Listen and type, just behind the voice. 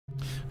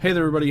Hey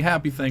there everybody,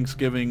 happy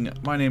Thanksgiving.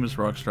 My name is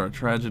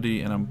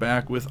RockStarTragedy and I'm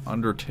back with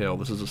Undertale.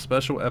 This is a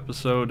special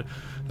episode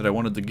that I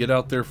wanted to get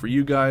out there for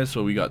you guys,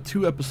 so we got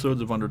 2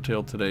 episodes of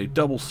Undertale today,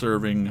 double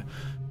serving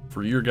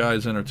for your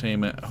guys'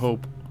 entertainment. I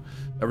hope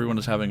everyone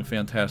is having a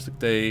fantastic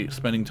day,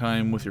 spending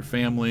time with your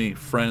family,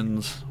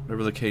 friends,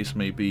 whatever the case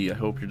may be. I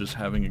hope you're just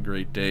having a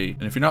great day.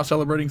 And if you're not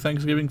celebrating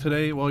Thanksgiving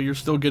today, well, you're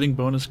still getting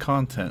bonus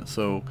content,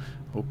 so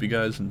hope you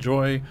guys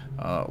enjoy.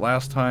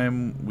 Last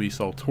time we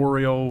saw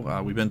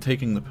Torio. We've been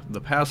taking the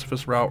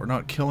pacifist route. We're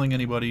not killing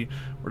anybody.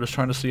 We're just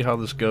trying to see how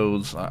this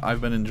goes. I've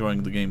been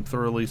enjoying the game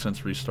thoroughly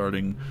since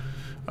restarting,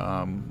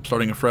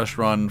 starting a fresh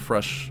run,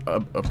 fresh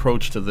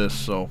approach to this.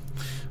 So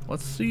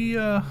let's see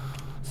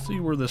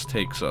where this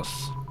takes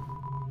us.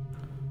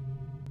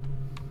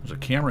 There's a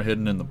camera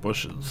hidden in the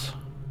bushes.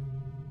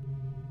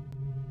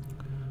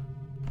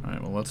 All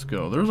right, well, let's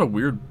go. There's a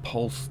weird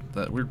pulse,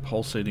 that weird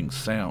pulsating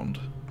sound.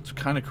 It's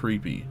kind of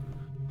creepy.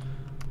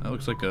 That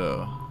looks like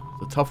the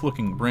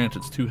tough-looking branch.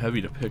 It's too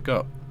heavy to pick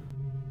up.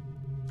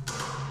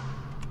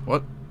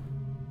 What?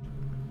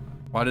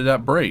 Why did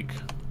that break?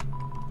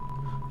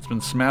 It's been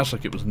smashed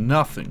like it was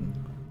nothing.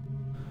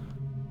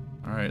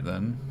 Alright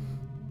then.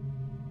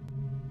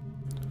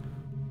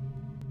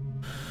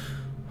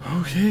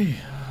 Okay.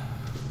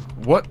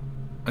 What?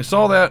 I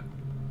saw that.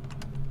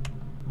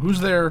 Who's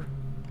there?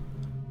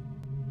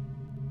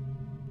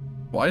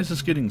 Why is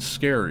this getting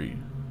scary?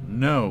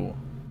 No.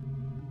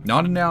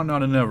 Not a now,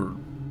 not a never.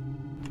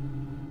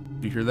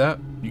 Do you hear that?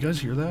 You guys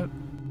hear that?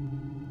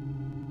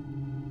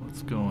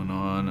 What's going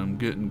on? I'm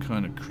getting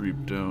kind of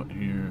creeped out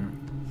here.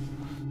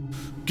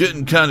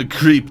 Getting kind of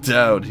creeped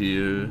out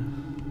here.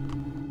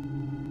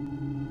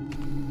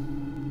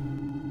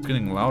 It's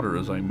getting louder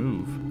as I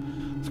move.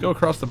 Let's go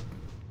across the...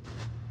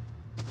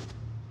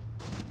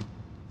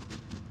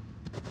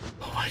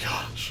 Oh my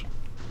gosh.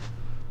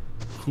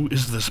 Who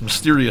is this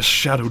mysterious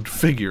shadowed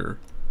figure?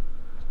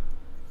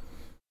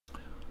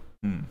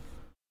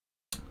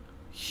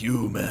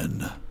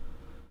 Human.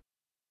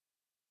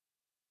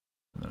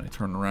 And then I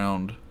turn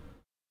around.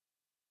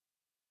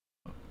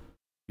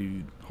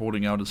 He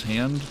holding out his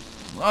hand.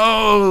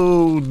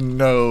 Oh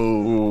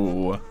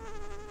no!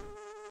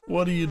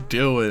 What are you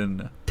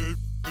doing?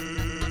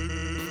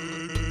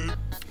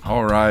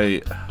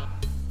 Alright.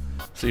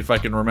 See if I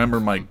can remember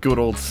my good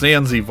old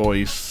Sansy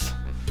voice.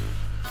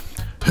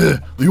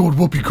 The old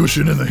whoopee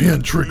cushion and the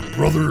hand trick,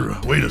 brother.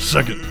 Wait a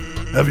second.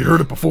 Have you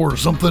heard it before or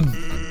something?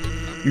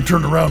 You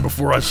turned around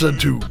before I said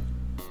to.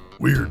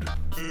 Weird.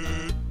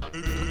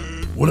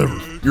 Whatever.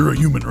 You're a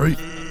human, right?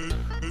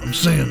 I'm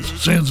Sans.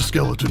 Sans the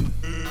skeleton.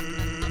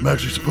 I'm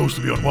actually supposed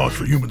to be on watch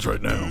for humans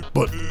right now,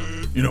 but,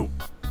 you know,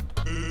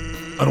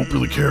 I don't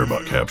really care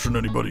about capturing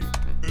anybody.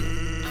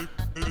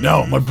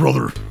 Now, my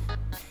brother.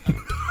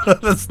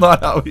 That's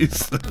not how he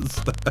says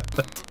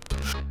that.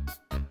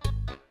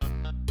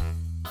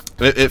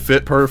 It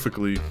fit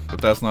perfectly, but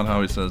that's not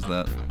how he says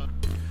that.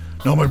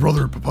 Now, my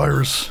brother,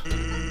 Papyrus.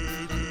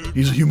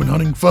 He's a human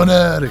hunting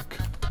fanatic.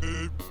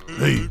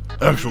 Hey,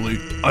 actually,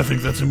 I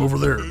think that's him over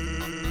there.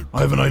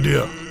 I have an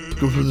idea.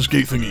 Go through this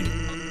gate thingy.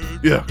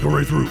 Yeah, go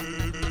right through.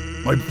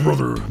 My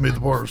brother made the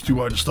bars too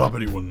wide to stop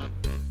anyone.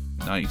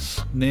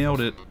 Nice.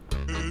 Nailed it.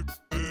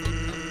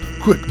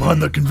 Quick,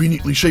 behind that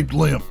conveniently shaped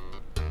lamp.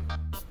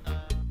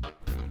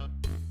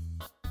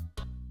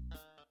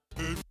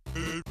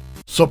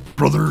 Sup,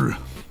 brother?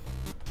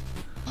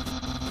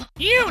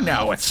 You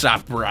know what's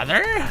up,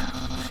 brother.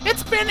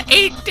 It's been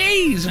 8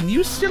 days and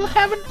you still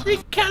haven't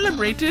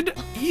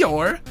recalibrated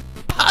your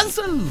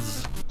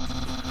puzzles.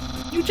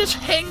 You just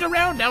hang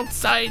around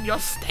outside your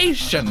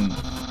station.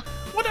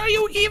 What are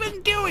you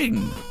even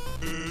doing?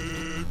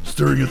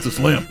 Staring at this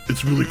lamp.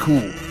 It's really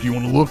cool. Do you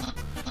want to look?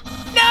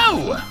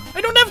 No!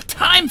 I don't have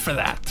time for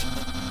that.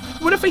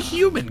 What if a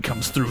human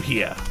comes through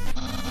here?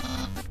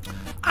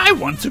 I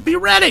want to be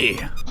ready.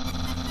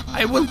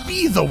 I will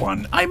be the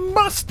one. I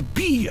must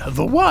be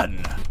the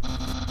one.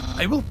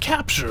 I will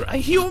capture a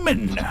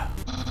human.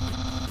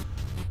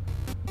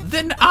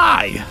 Then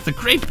I, the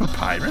great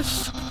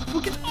Papyrus, will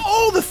get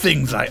all the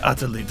things I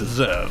utterly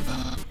deserve.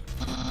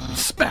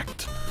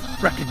 Respect,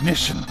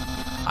 recognition.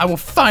 I will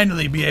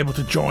finally be able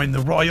to join the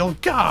Royal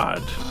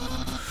Guard.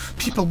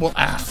 People will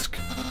ask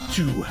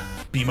to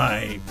be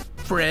my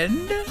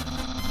friend.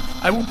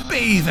 I will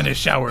bathe in a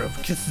shower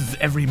of kisses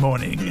every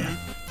morning.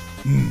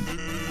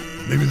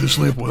 Maybe this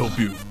lamp will help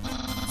you.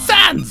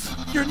 Sans!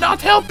 You're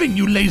not helping,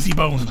 you lazy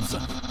bones.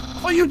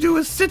 All you do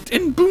is sit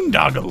and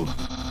boondoggle.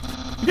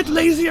 You get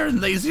lazier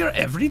and lazier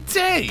every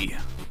day.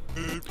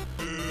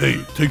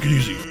 Hey, take it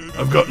easy.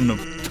 I've gotten a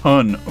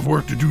ton of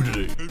work to do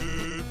today.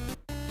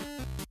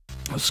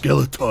 A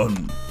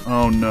skeleton.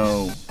 Oh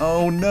no.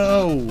 Oh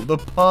no. The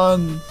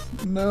puns.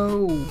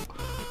 No.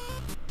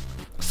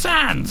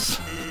 Sans!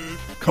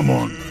 Come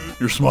on,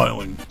 you're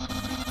smiling.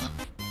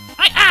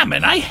 I am,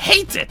 and I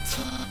hate it.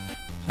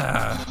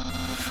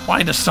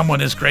 Why does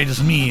someone as great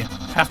as me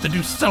have to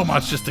do so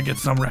much just to get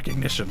some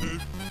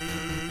recognition?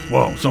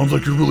 Wow, sounds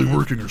like you're really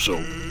working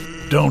yourself.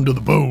 Down to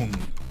the bone.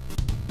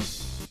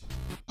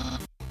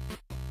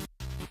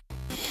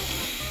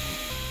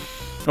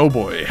 Oh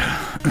boy.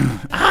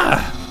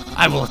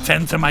 I will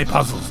attend to my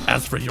puzzles.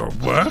 As for your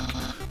work,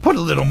 put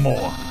a little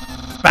more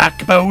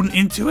backbone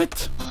into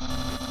it.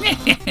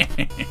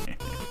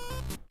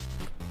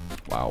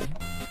 Wow.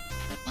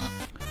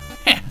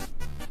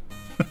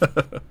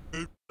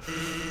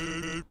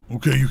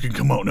 Okay, you can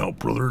come out now,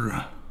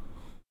 brother.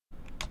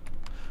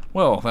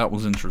 Well, that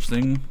was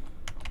interesting.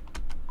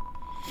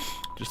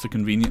 Just a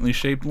conveniently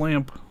shaped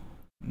lamp.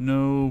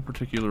 No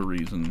particular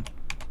reason.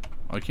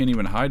 I can't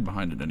even hide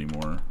behind it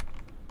anymore.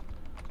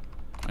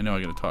 I know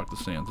I gotta talk to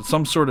Sans. It's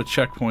some sort of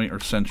checkpoint or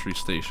sentry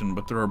station,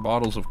 but there are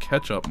bottles of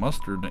ketchup,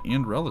 mustard,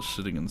 and relish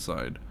sitting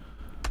inside.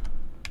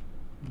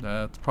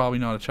 That's probably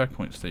not a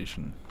checkpoint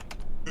station.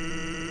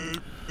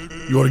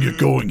 You ought to get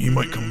going. He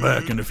might come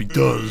back, and if he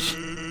does,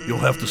 you'll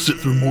have to sit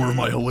through more of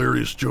my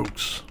hilarious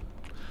jokes.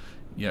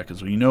 Yeah,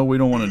 because we know we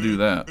don't want to do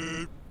that.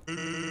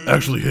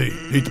 Actually, hey,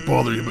 hate to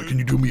bother you, but can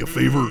you do me a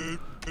favor?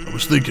 I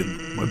was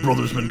thinking, my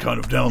brother's been kind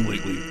of down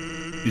lately.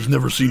 He's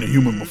never seen a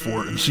human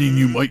before, and seeing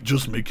you might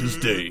just make his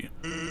day.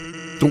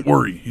 Don't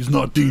worry, he's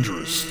not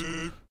dangerous.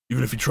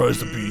 Even if he tries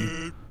to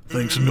be.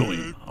 Thanks a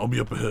million. I'll be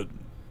up ahead.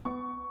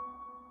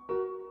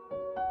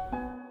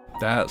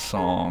 That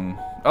song.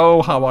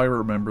 Oh, how I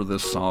remember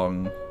this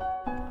song.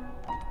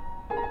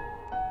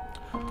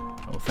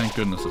 Oh, thank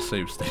goodness, a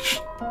save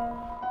station.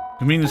 The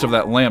convenience of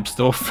that lamp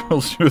still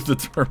fills you with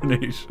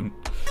determination.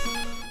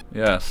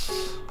 Yes.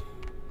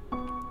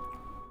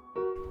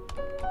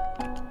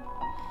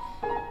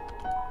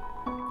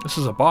 This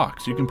is a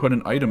box. You can put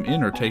an item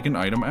in or take an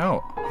item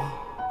out.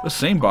 The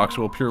same box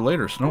will appear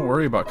later, so don't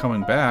worry about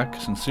coming back.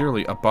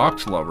 Sincerely, a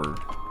box lover.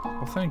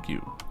 Well, thank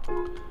you.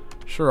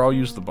 Sure, I'll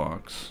use the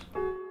box.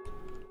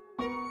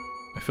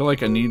 I feel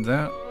like I need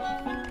that.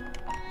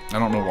 I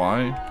don't know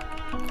why.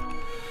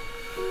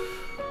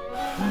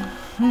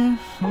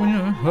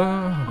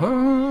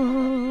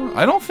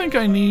 I don't think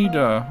I need,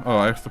 oh,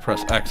 I have to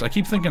press X. I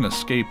keep thinking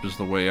escape is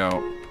the way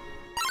out.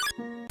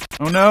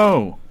 Oh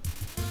no!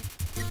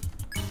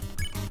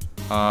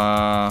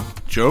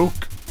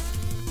 Joke?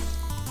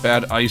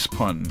 Bad ice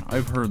pun.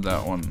 I've heard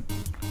that one.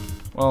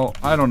 Well,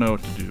 I don't know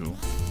what to do.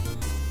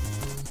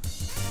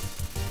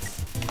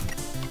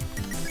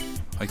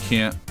 I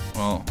can't,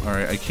 well,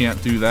 alright, I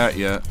can't do that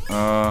yet.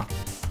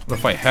 What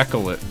if I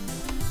heckle it?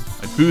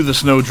 I boo the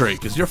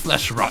snowdrake. Is your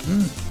flesh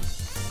rotten?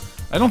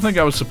 I don't think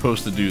I was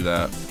supposed to do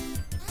that.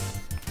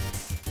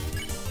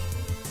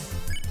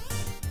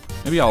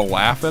 Maybe I'll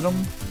laugh at him?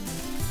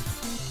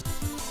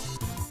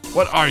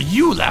 What are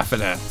you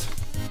laughing at?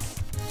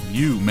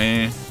 You,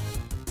 man.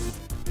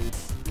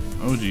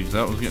 Oh geez,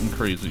 that was getting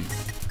crazy.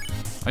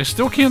 I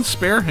still can't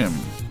spare him.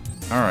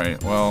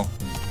 Alright, well.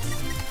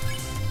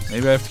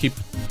 Maybe I have to keep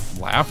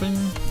laughing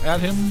at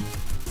him?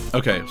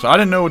 Okay, so I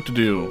didn't know what to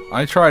do.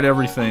 I tried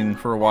everything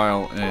for a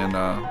while, and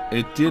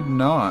it did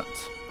not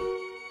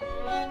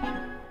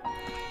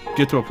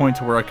get to a point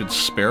to where I could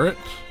spare it.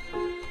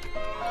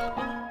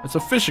 It's a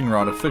fishing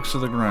rod affixed to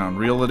the ground.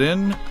 Reel it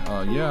in?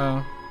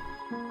 Yeah.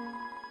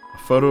 A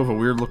photo of a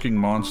weird-looking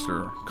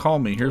monster. Call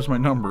me. Here's my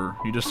number.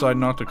 You decide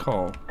not to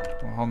call.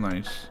 Well, how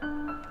nice.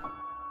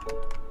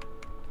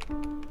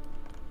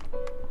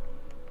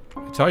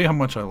 I tell you how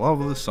much I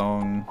love this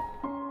song.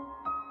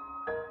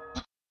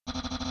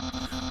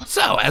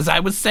 So, as I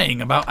was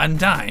saying about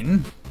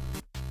Undyne...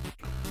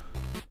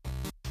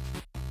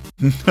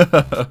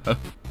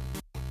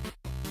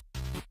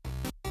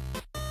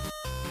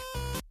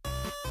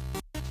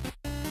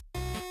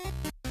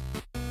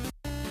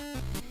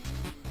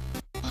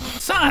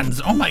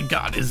 Sans, oh my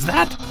god, is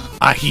that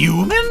a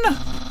human?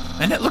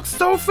 And it looks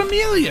so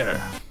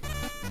familiar.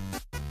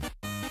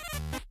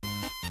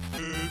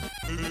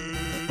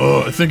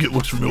 I think it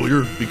looks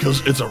familiar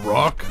because it's a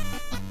rock.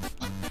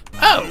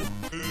 Oh!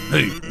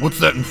 Hey, what's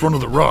that in front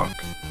of the rock?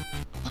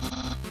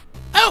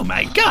 Oh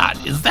my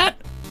god, is that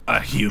a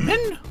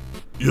human?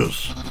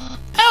 Yes.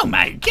 Oh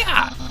my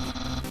god!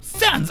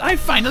 Sans, I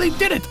finally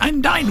did it!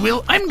 Undyne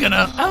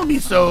I'll be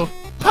so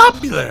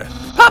popular!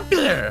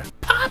 Popular!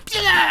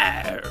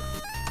 Popular!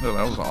 Oh,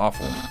 that was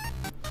awful.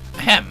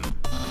 Ahem.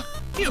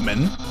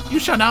 Human, you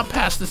shall not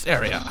pass this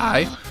area.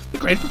 I, the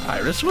Great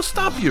Papyrus, will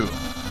stop you.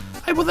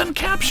 I will then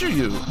capture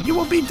you. You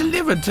will be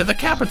delivered to the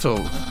capital.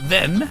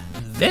 Then,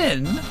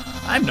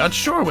 I'm not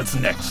sure what's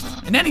next.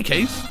 In any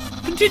case,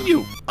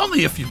 continue.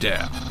 Only if you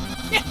dare.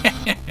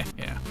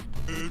 Yeah.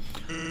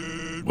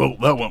 Well,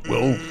 that went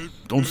well.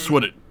 Don't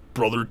sweat it,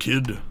 brother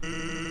kid.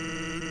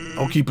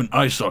 I'll keep an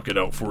eye socket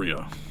out for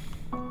you.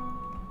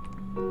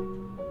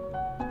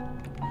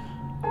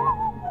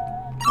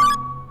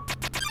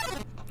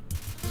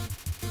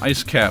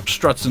 Ice cap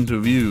struts into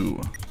view.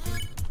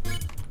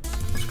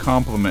 Let's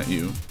compliment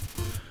you.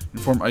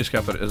 Inform Ice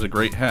Cap that it is a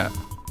great hat.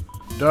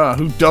 Duh,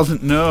 who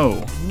doesn't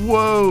know?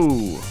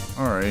 Whoa!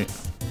 Alright.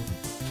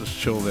 Just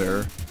chill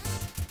there.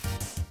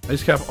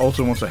 Ice Cap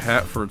also wants a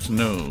hat for its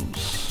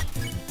nose.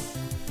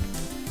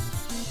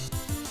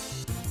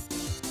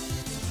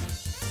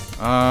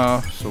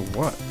 So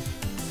what?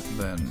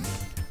 Then.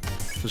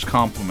 Just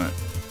compliment.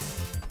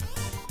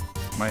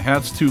 My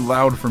hat's too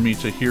loud for me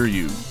to hear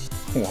you.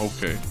 Oh,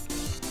 okay.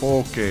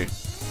 Okay.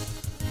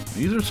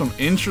 These are some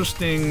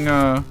interesting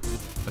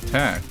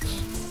attacks.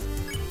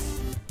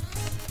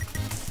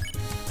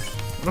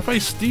 What if I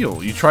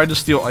steal? You tried to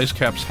steal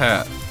Icecap's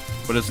hat,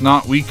 but it's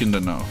not weakened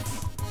enough.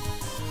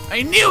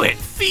 I knew it!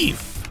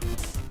 Thief!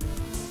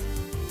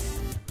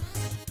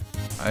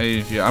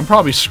 Yeah, I'm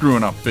probably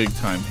screwing up big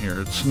time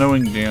here. It's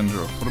snowing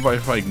dandruff. What about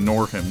if I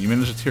ignore him? You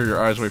managed to tear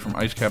your eyes away from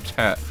Icecap's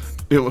hat.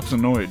 It looks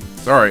annoyed.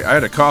 Sorry, I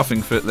had a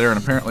coughing fit there,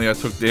 and apparently I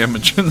took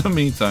damage in the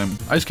meantime.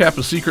 Icecap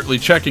is secretly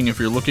checking if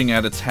you're looking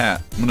at its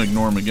hat. I'm gonna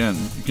ignore him again.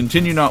 You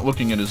continue not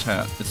looking at his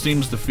hat. It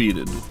seems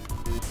defeated.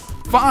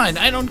 Fine,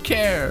 I don't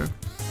care.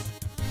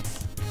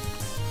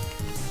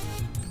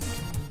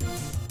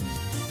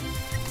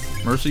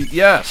 Mercy?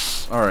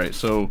 Yes! Alright,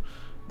 so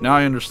now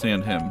I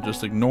understand him.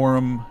 Just ignore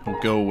him. He'll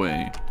go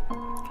away.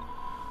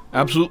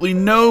 Absolutely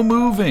no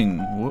moving!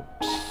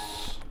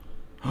 Whoops.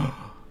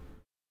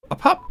 A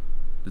pup!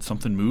 Did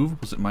something move?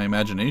 Was it my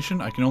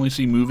imagination? I can only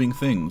see moving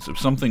things. If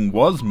something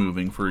was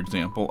moving, for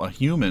example, a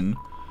human,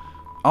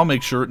 I'll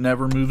make sure it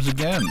never moves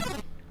again.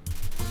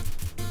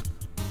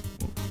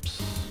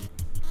 Whoops.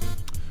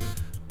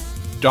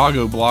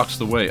 Doggo blocks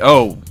the way.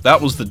 Oh,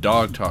 that was the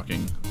dog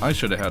talking. I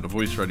should have had a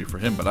voice ready for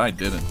him, but I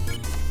didn't.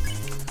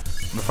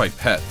 What if I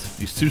pet?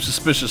 He's too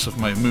suspicious of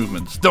my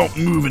movements. Don't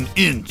move an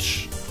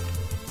inch!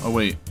 Oh,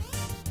 wait.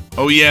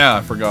 Oh, yeah,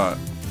 I forgot.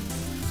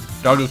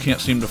 Doggo can't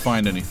seem to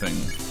find anything.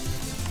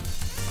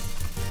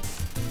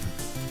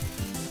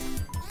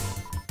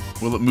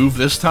 Will it move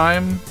this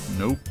time?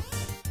 Nope.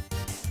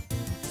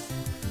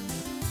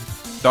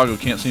 Doggo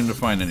can't seem to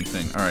find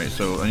anything. Alright,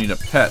 so I need a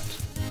pet.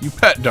 You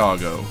pet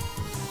Doggo.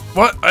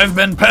 What? I've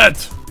been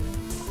pet!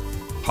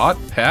 Pot?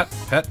 Pat?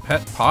 Pet?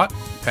 Pet? Pot?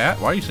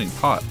 Pat? Why are you saying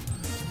pot?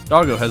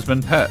 Doggo has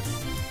been pet.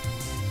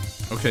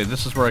 Okay,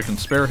 this is where I can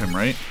spare him,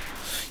 right?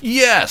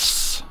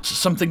 Yes!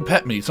 Something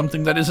pet me.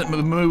 Something that isn't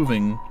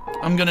moving.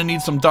 I'm gonna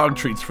need some dog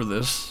treats for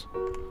this.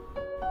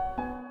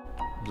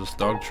 Is this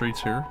dog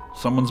treats here?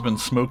 Someone's been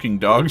smoking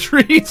dog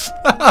treats?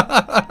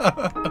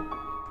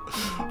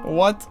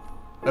 What?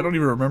 I don't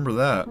even remember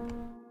that.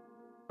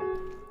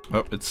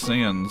 Oh, it's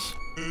Sans.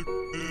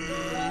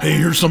 Hey,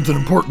 here's something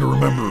important to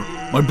remember.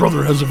 My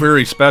brother has a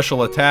Very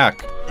special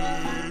attack.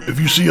 If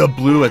you see a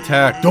Blue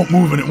attack. don't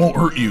move and it won't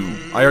hurt you.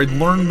 I had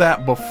learned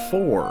that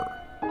before.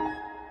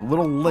 A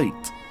little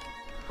late.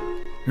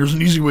 Here's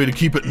an easy way to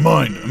keep it in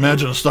mind.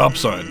 Imagine a stop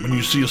sign. When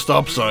you see a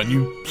stop sign,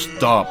 you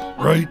stop,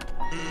 right?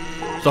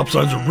 Stop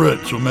signs are red,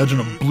 so imagine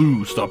a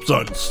blue stop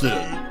sign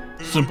instead.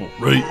 Simple,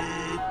 right?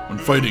 When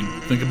fighting,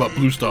 think about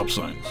blue stop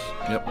signs.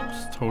 Yep,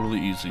 it's totally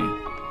easy.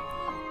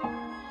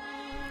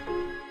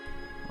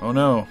 Oh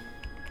no.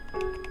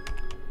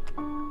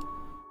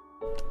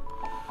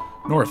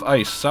 North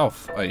ice,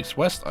 south ice,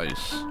 west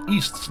ice,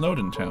 east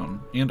Snowden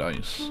Town, and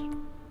ice.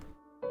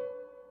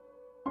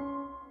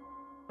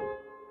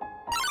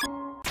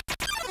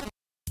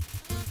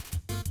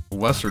 A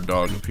lesser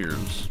dog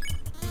appears.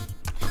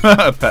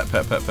 Pet, pet,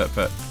 pet, pet,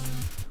 pet.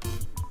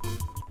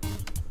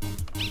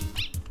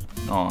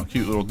 Aw,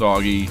 cute little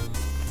doggy.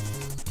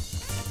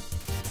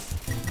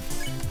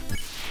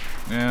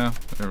 Yeah,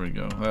 there we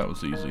go. That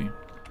was easy.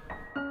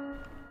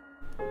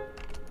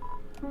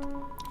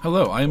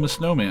 Hello, I am a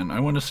snowman. I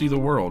want to see the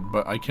world,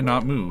 but I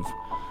cannot move.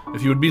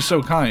 If you would be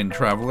so kind,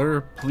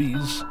 traveler,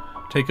 please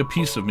take a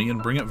piece of me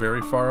and bring it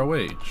very far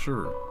away.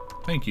 Sure.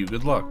 Thank you.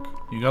 Good luck.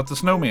 You got the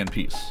snowman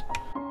piece.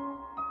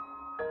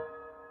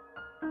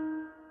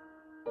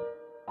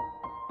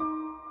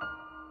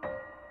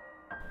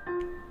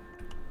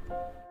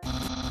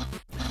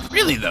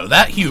 Really though,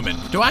 that human,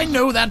 do I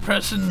know that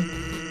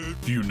person?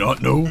 Do you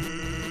not know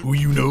who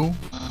you know?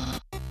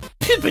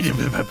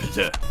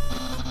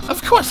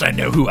 Of course I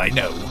know who I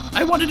know.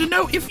 I wanted to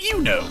know if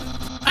you know.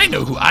 I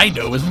know who I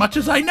know as much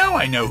as I know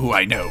who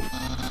I know.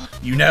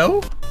 You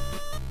know?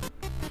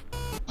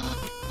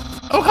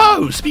 Oh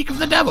ho! Speak of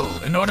the devil.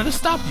 In order to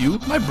stop you,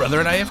 my brother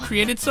and I have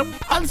created some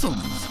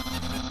puzzles.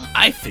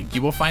 I think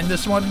you will find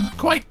this one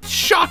quite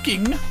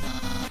shocking.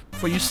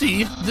 For you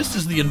see, this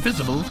is the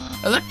invisible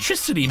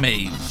electricity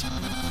maze.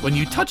 When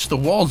you touch the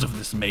walls of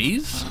this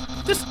maze,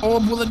 this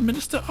orb will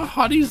administer a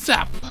hearty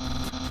zap.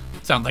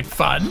 Sound like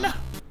fun?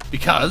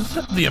 Because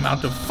the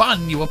amount of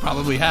fun you will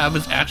probably have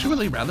is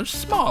actually rather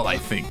small, I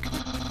think.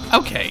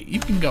 Okay, you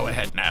can go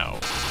ahead now.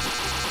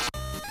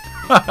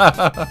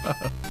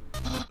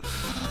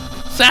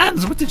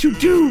 Sans, what did you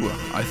do?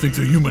 I think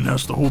the human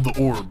has to hold the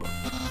orb.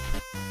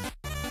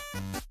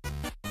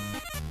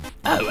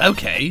 Oh,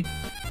 okay.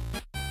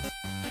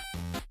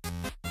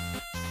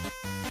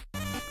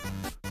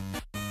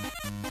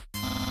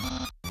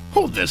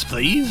 Hold this,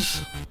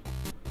 please.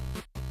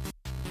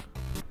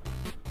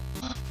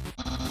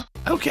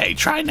 Okay,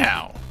 try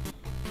now.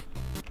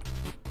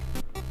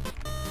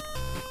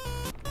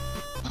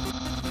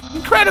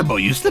 Incredible,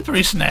 you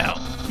slippery snail.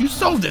 You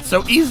solved it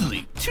so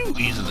easily. Too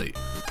easily.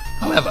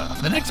 However,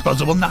 the next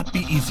puzzle will not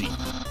be easy.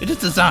 It is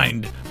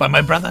designed by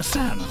my brother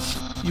Sans.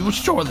 You will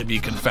surely be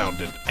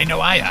confounded. I know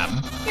I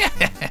am.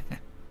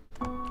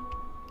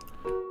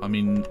 I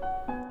mean,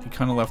 he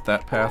kind of left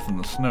that path in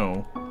the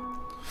snow.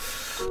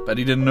 Bet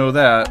he didn't know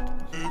that.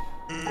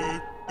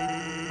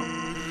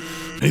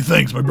 Hey,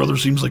 thanks. My brother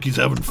seems like he's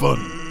having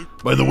fun.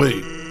 By the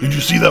way, did you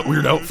see that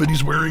weird outfit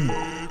he's wearing?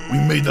 We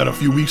made that a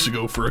few weeks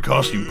ago for a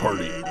costume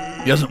party.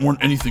 He hasn't worn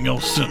anything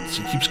else since.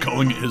 He keeps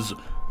calling it his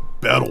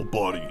battle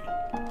body.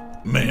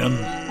 Man,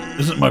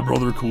 isn't my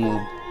brother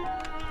cool?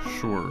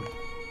 Sure.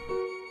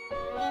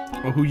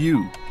 Well, who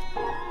you?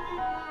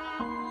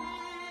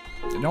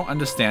 I don't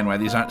understand why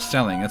these aren't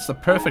selling. It's the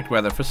perfect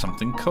weather for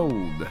something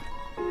cold.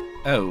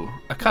 Oh,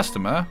 a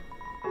customer?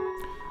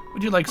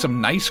 Would you like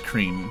some nice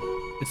cream?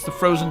 It's the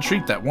frozen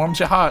treat that warms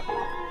your heart.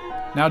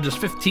 Now just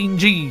 15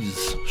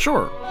 G's.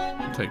 Sure,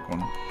 I'll take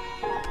one.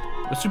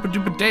 A super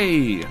duper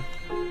day.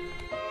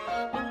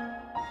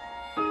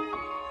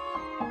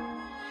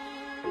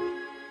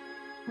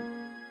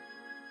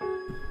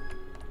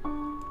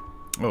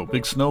 Oh,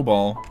 big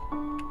snowball.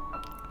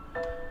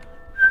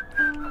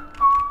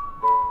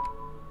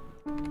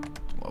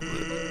 Love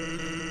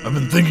it. I've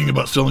been thinking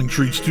about selling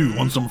treats too.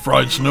 Want some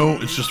fried snow?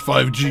 It's just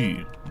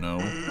 5G. No.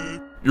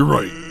 You're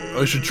right.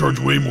 I should charge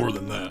way more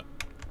than that.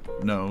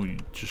 No, you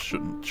just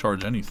shouldn't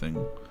charge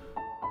anything.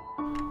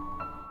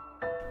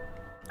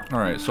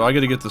 Alright, so I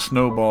gotta get the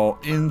snowball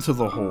into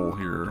the hole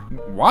here.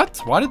 What?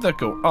 Why did that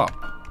go up?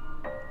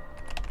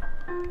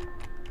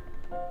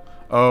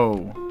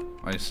 Oh,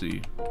 I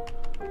see.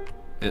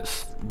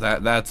 It's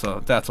that's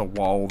a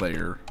wall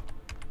there.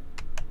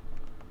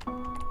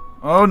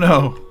 Oh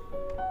no.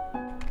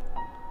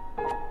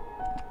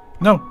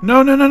 No,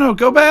 no, no, no, no,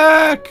 go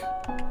back!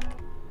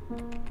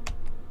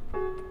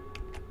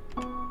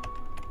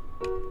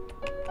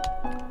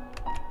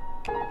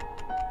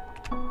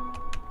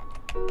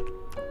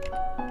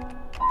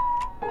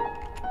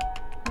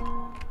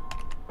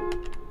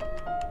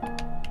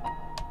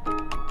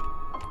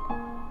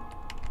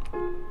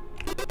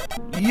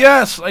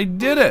 Yes, I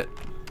did it!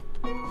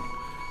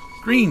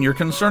 Green, your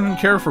concern and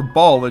care for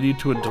Ball led you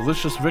to a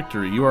delicious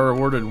victory. You are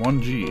awarded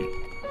 1G.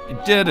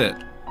 I did it!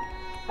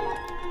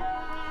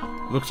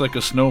 Looks like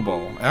a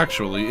snowball.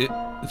 Actually,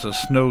 it's a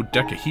snow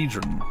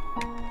decahedron.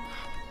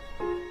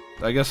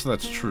 I guess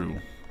that's true.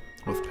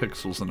 With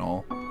pixels and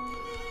all.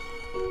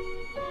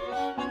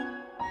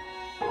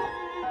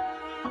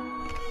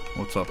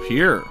 What's up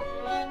here?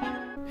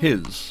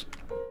 His.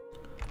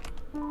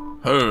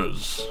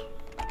 Hers.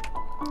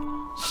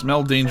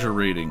 Smell danger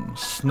rating.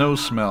 Snow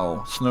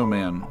smell.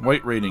 Snowman.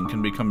 White rating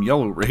can become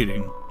yellow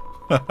rating.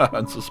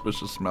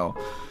 Unsuspicious smell.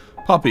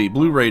 Puppy.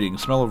 Blue rating.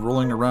 Smell of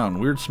rolling around.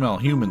 Weird smell.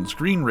 Humans.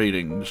 Green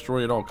rating.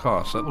 Destroy at all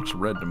costs. That looks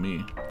red to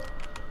me.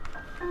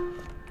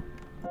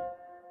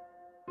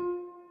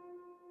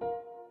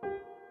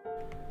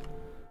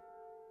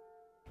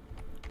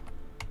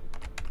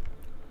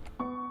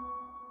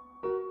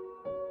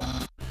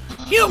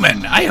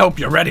 Human, I hope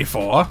you're ready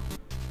for...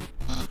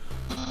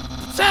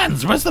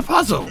 Sans, where's the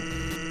puzzle?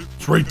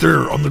 It's right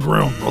there on the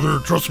ground, brother.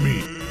 Trust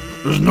me.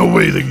 There's no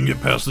way they can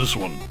get past this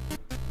one.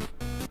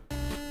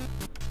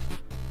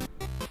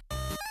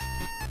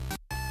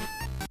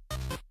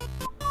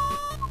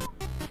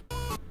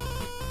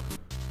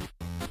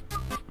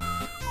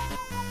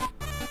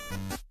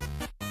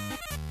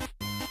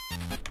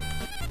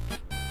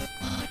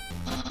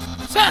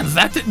 Sans,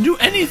 that didn't do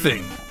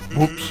anything.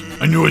 Whoops.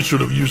 I knew I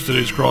should have used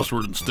today's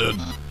crossword instead.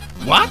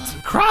 What?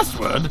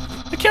 Crossword?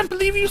 I can't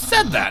believe you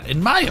said that.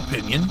 In my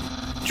opinion,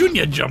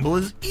 Junior Jumble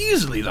is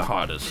easily the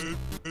hardest.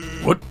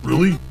 What?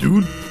 Really?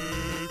 Dude?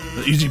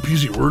 The easy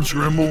peasy word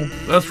scramble?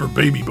 That's for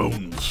baby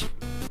bones.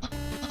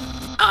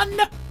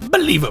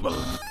 Unbelievable.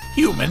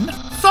 Human,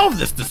 solve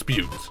this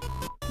dispute.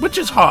 Which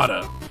is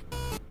harder?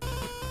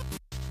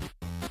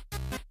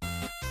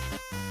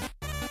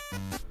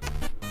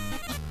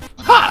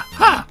 Ha!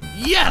 Ha!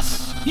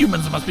 Yes!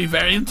 Humans must be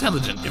very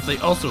intelligent if they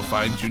also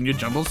find Junior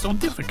Jumble so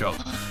difficult.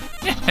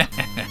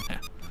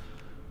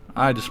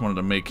 I just wanted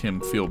to make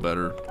him feel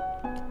better.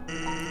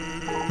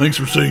 Thanks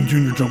for saying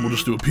Junior Jumble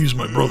just to appease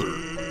my brother.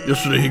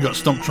 Yesterday he got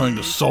stumped trying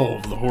to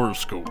solve the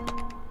horoscope.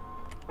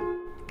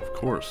 Of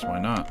course, why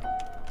not?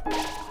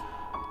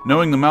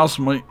 Knowing the mouse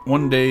might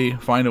one day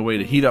find a way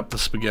to heat up the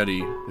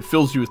spaghetti, it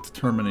fills you with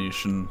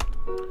determination.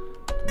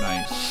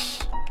 Nice.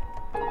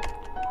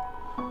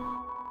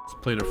 It's a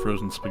plate of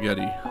frozen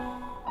spaghetti.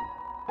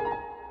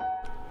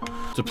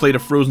 To plate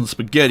of frozen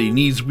spaghetti,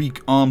 knees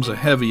weak, arms are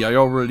heavy. I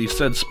already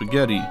said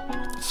spaghetti.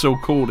 It's so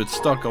cold, it's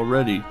stuck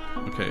already.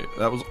 Okay,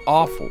 that was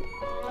awful.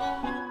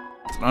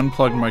 It's an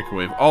unplugged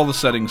microwave. All the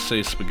settings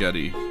say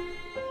spaghetti.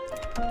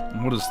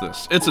 And what is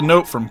this? It's a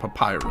note from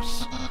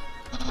Papyrus.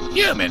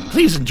 Human,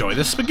 please enjoy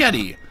this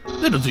spaghetti.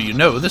 Little do you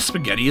know, this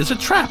spaghetti is a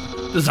trap,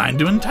 designed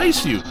to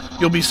entice you.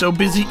 You'll be so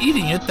busy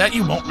eating it that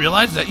you won't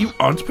realize that you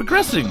aren't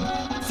progressing.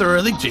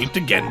 Thoroughly japed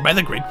again by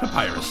the great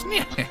Papyrus.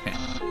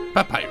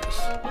 Papyrus.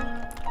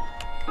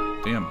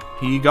 Damn,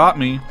 he got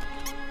me.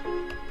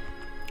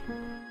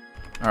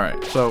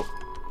 Alright, so...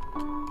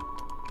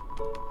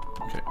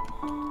 Okay,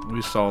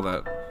 we saw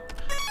that.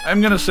 I'm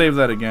going to save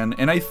that again,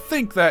 and I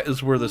think that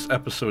is where this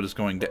episode is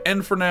going to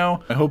end for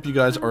now. I hope you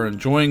guys are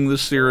enjoying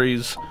this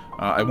series.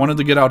 I wanted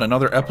to get out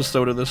another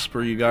episode of this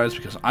for you guys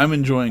because I'm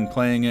enjoying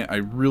playing it. I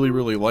really,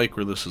 really like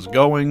where this is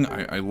going.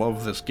 I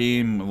love this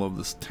game. I love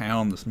this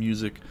town, this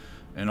music,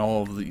 and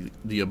all of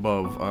the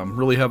above. I'm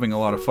really having a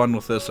lot of fun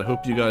with this. I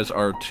hope you guys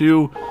are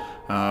too.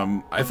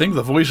 I think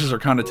the voices are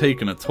kind of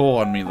taking a toll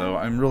on me, though.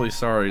 I'm really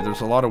sorry.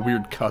 There's a lot of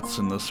weird cuts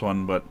in this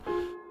one, but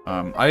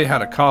I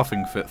had a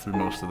coughing fit through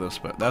most of this,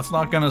 but that's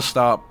not going to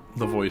stop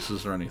the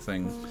voices or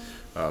anything.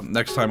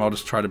 Next time I'll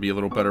just try to be a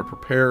little better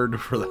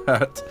prepared for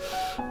that.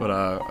 But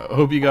I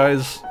hope you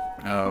guys,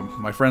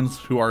 my friends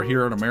who are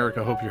here in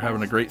America, hope you're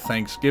having a great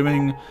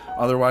Thanksgiving.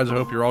 Otherwise, I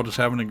hope you're all just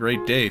having a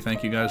great day.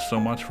 Thank you guys so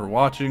much for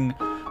watching.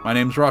 My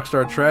name's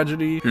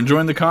RockStarTragedy. If you're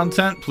enjoying the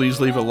content,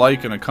 please leave a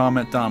like and a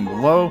comment down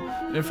below.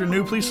 If you're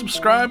new, please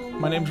subscribe.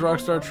 My name's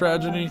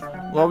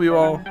RockStarTragedy. Love you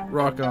all.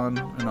 Rock on,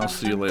 and I'll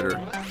see you later.